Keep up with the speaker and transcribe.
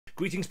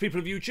Greetings, people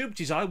of YouTube.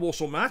 It is I,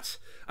 Warsaw Matt,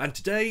 and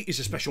today is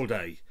a special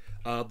day.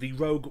 The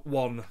Rogue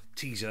One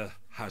teaser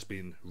has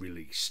been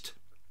released.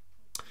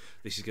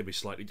 This is going to be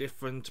slightly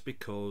different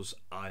because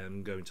I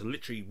am going to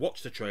literally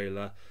watch the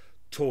trailer,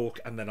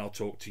 talk, and then I'll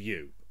talk to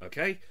you.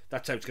 Okay?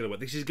 That's how it's going to work.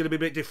 This is going to be a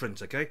bit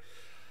different. Okay?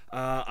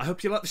 I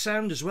hope you like the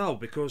sound as well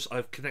because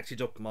I've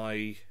connected up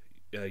my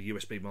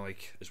USB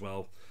mic as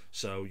well,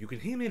 so you can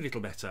hear me a little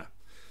better.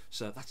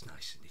 So that's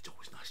nice, and it's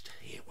always nice to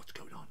hear what's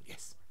going on.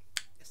 Yes.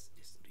 Yes,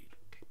 indeed.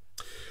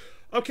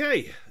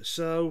 Okay,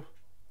 so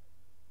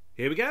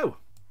here we go.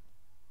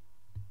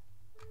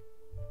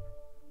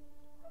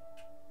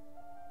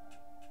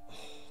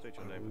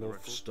 I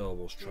love Star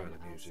Wars trailer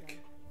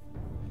music.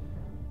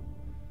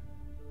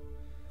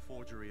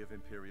 Forgery of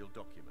Imperial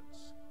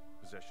documents,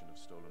 possession of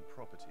stolen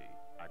property,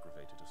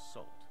 aggravated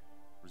assault.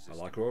 I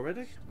like her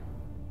already.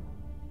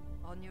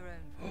 On your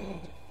own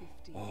for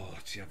 50. Oh,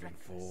 that's the Yavin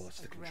 4. That's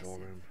the control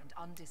room. And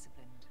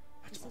undisciplined.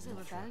 That's This is a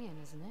rebellion,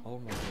 isn't it? Oh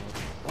my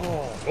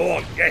god.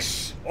 Oh,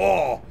 yes!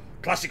 Oh,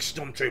 classic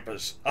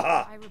stormtroopers.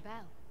 Haha. I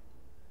rebel.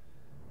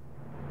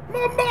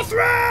 Mon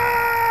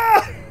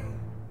Mothra!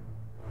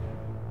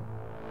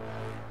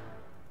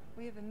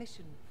 We have a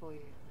mission for you.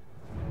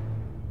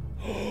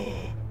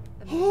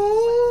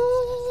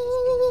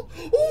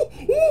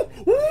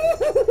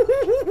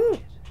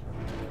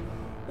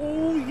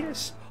 Oh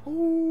yes.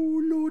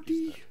 Oh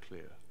lordy.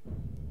 Clear.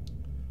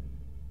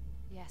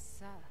 Yes,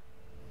 sir.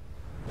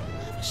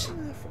 I've never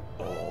seen that from.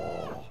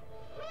 Oh,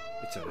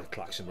 it's a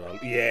klaxon roll.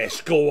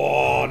 Yes, go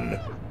on.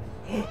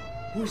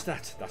 Who's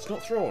that? That's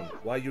not Thrawn.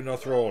 Why are you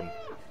not Thrawn?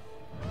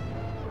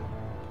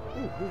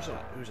 Oh, who's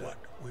that? Who's that?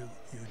 What will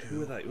you do?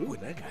 Who are they? Ooh,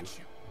 they're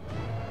new.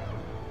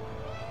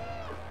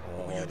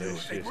 Oh, you do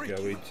this if they is break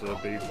going you? to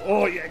be.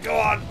 Oh yeah, go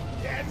on.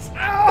 Yes.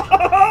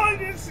 Oh,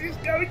 this is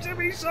going to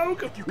be so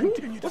good. You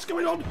continue to What's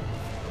going on?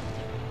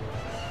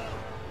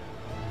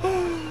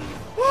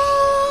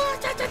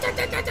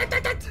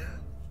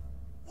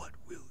 What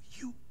will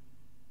you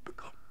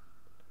become?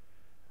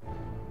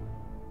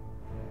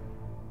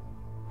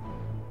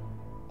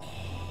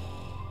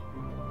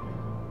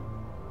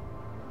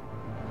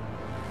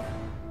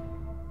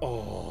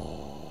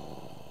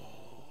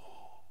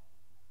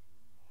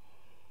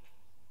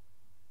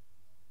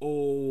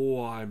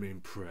 Oh, I'm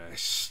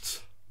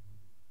impressed.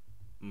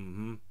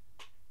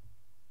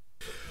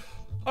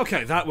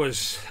 Okay, that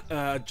was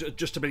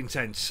just a bit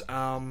intense.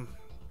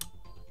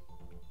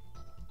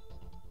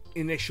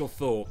 Initial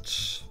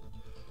thoughts.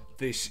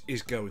 This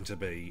is going to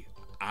be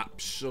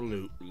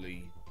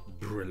absolutely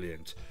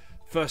brilliant.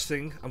 First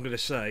thing I'm going to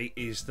say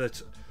is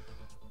that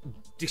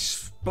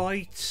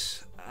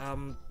despite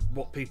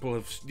what people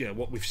have,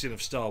 what we've seen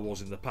of Star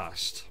Wars in the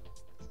past,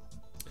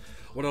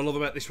 what I love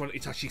about this one,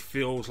 it actually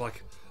feels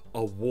like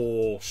a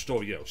war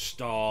story.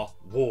 Star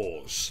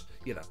Wars.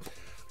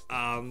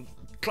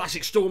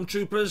 Classic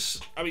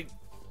stormtroopers. I mean,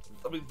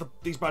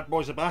 these bad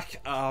boys are back.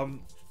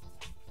 And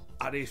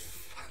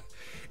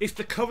if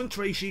the current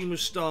regime of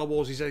Star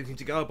Wars is anything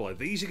to go by,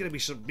 these are going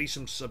to be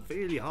some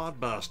severely hard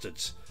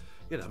bastards.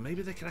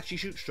 Maybe they can actually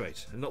shoot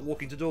straight and not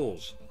walk into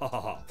doors. Ha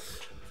ha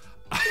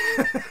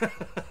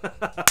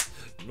ha.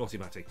 Naughty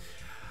Matty.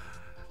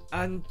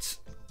 And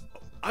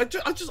I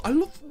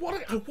love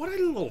what I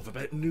love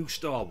about new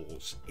Star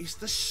Wars is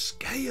the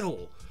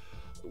scale.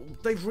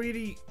 They've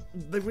really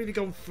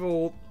gone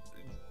for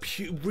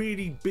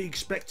really big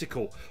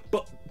spectacle.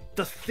 But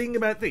the thing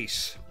about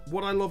this,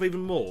 what I love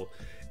even more,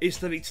 is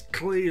that it's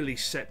clearly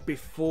set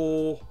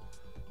before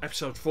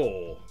Episode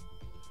 4.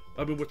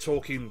 I mean, we're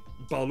talking,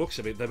 by the looks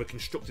of it, they were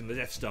constructing the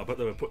Death Star, but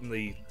they were putting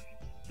the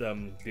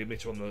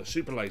emitter on the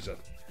super laser.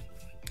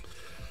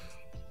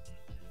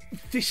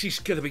 This is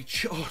going to be...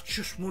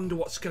 just wonder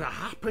what's going to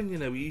happen,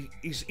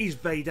 Is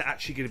Vader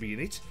actually going to be in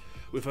it?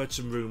 We've heard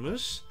some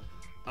rumours.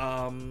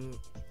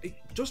 It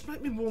does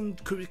make me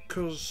wonder,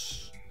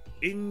 because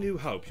in New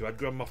Hope you had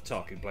Grand Moff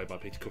Tarkin played by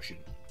Peter Cushing.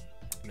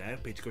 Now,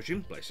 Peter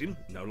Cushing, bless him,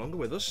 no longer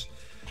with us.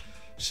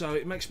 So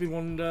it makes me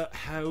wonder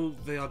how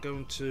they are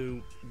going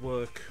to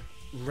work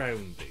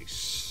round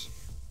this.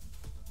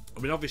 I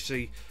mean,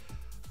 obviously,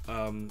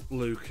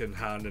 Luke and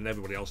Han and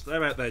everybody else,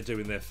 they're out there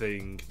doing their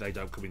thing. They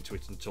don't come into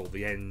it until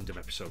the end of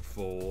Episode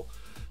 4,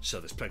 so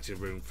there's plenty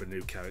of room for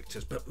new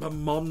characters. But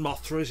Mon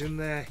Mothra's in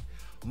there.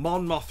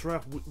 Mon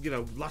Mothra,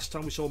 last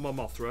time we saw Mon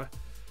Mothra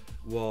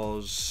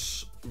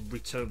was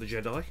Return of the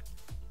Jedi.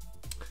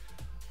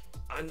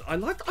 And I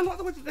like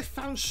the way that they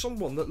found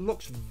someone that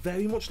looks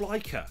very much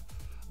like her.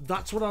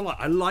 That's what I like.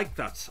 I like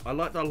that. I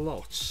like that a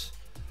lot.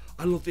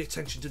 I love the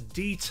attention to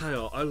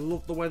detail. I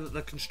love the way that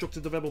they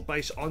constructed the Rebel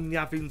base on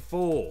Yavin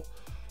 4.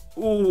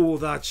 Oh,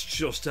 that's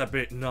just a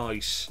bit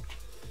nice.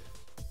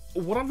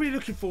 What I'm really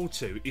looking forward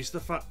to is the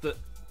fact that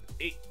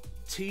it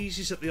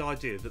teases at the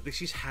idea that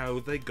this is how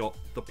they got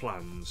the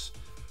plans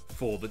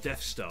for the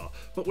Death Star.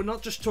 But we're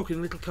not just talking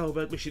a little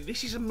covert mission.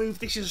 This is a move.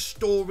 This is a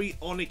story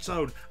on its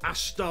own. A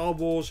Star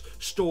Wars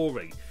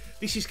story.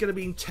 This is going to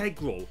be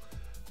integral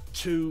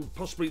to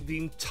possibly the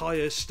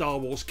entire Star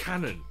Wars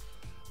canon.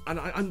 And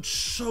I'm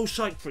so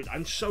psyched for it.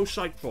 I'm so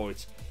psyched for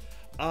it.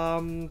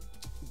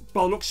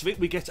 by the looks of it,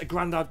 we get a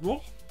Grand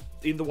Admiral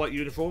in the white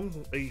uniform.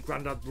 The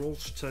Grand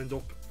Admiral's turned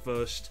up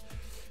first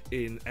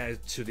in Heir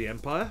to the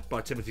Empire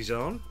by Timothy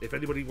Zahn. If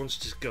anybody wants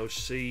to go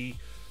see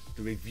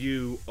the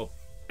review of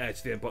Heir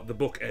to the Empire, the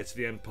book Heir to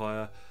the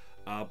Empire,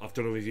 I've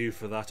done a review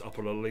for that. I'll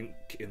put a link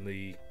in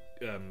the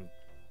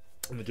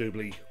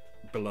doobly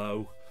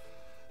below,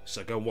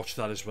 so go and watch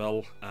that as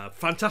well.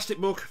 Fantastic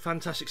book,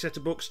 fantastic set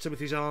of books.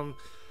 Timothy Zahn,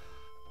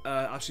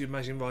 absolutely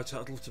amazing writer.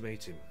 I'd love to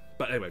meet him,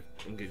 but anyway,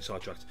 I'm getting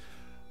sidetracked.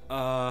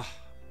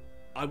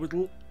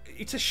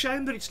 It's a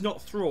shame that it's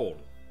not Thrawn,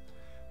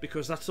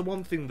 because that's the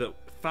one thing that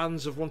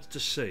fans have wanted to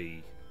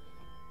see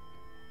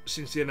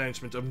since the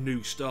announcement of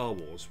new Star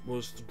Wars,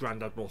 was the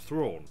Grand Admiral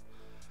Thrawn.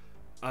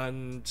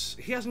 And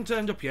he hasn't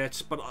turned up yet,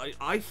 but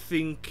I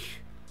think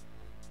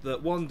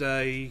that one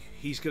day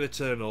he's going to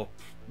turn up.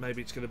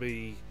 Maybe it's going to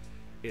be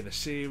in a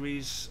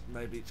series,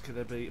 maybe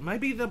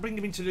they'll bring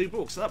him into new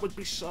books. That would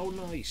be so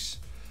nice.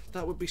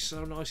 That would be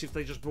so nice if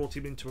they just brought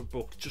him into a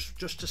book,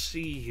 just to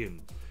see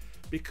him.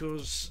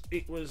 Because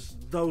it was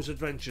those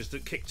adventures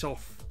that kicked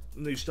off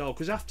new Star Wars.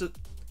 Because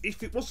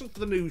if it wasn't for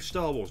the new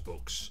Star Wars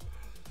books,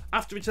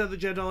 after Return of the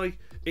Jedi,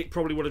 it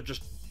probably would have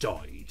just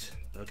died.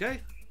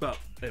 Okay? But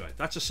anyway,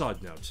 that's a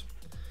side note.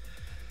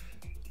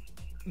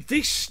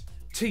 This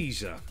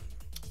teaser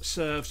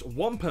serves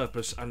one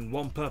purpose and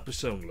one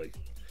purpose only: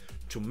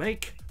 to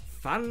make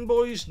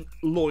fanboys'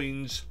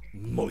 loins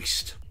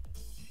moist.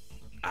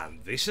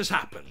 And this has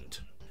happened.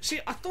 See,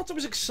 I thought I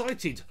was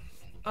excited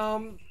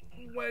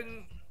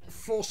when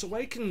Force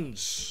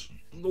Awakens,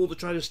 all the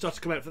trailers started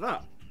to come out for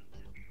that.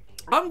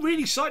 I'm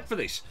really psyched for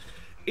this.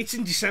 It's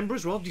in December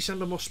as well.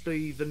 December must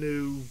be the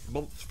new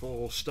month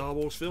for Star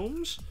Wars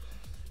films.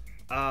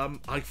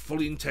 I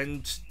fully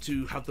intend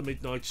to have the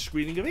midnight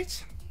screening of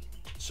it.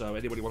 So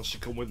anybody wants to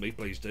come with me,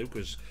 please do,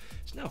 because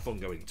it's now fun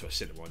going to a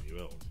cinema on your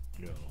own.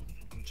 You know,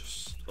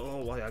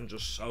 I am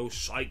just so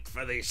psyched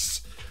for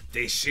this.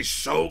 This is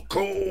so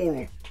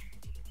cool.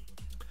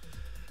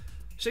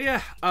 So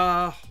yeah,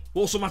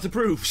 also matter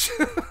proves.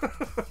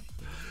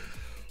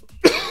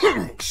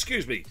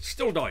 Excuse me,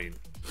 still dying.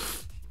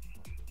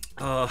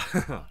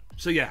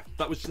 So yeah,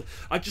 that was.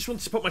 I just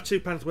wanted to put my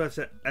 £2 worth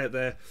out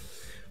there.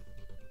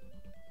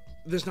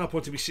 There's no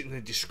point in me sitting there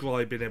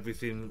describing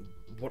everything.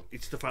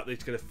 It's the fact that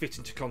it's going to fit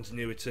into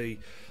continuity.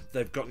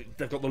 They've got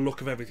the look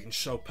of everything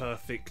so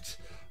perfect.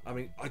 I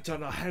mean, I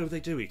don't know how they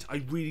do it.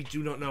 I really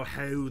do not know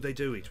how they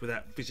do it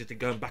without physically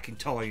going back in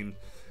time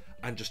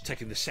and just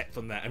taking the set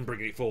from there and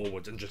bringing it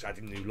forward and just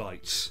adding new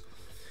lights.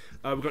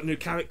 We've got new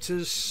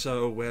characters,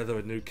 so where there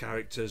are new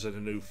characters in a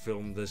new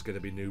film, there's going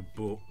to be new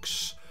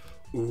books.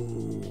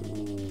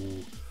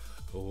 Ooh.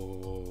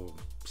 Oh,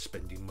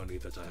 spending money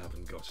that I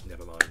haven't got.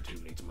 Never mind, who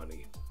needs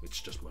money?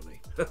 It's just money.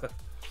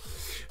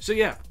 So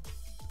yeah,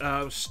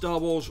 Star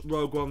Wars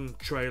Rogue One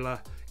trailer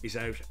is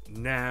out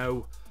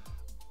now.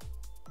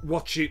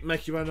 Watch it,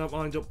 make your own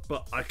mind up,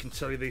 but I can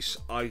tell you this,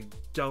 I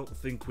don't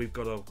think we've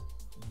got a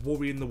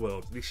worry in the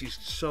world. This is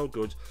so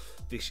good.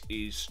 This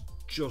is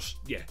just,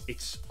 yeah,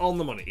 it's on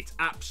the money. It's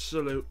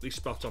absolutely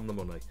spot on the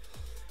money.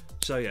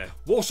 So yeah,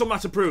 Warsaw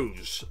Matter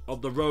approves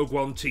of the Rogue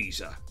One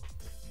teaser.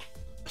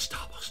 A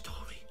Star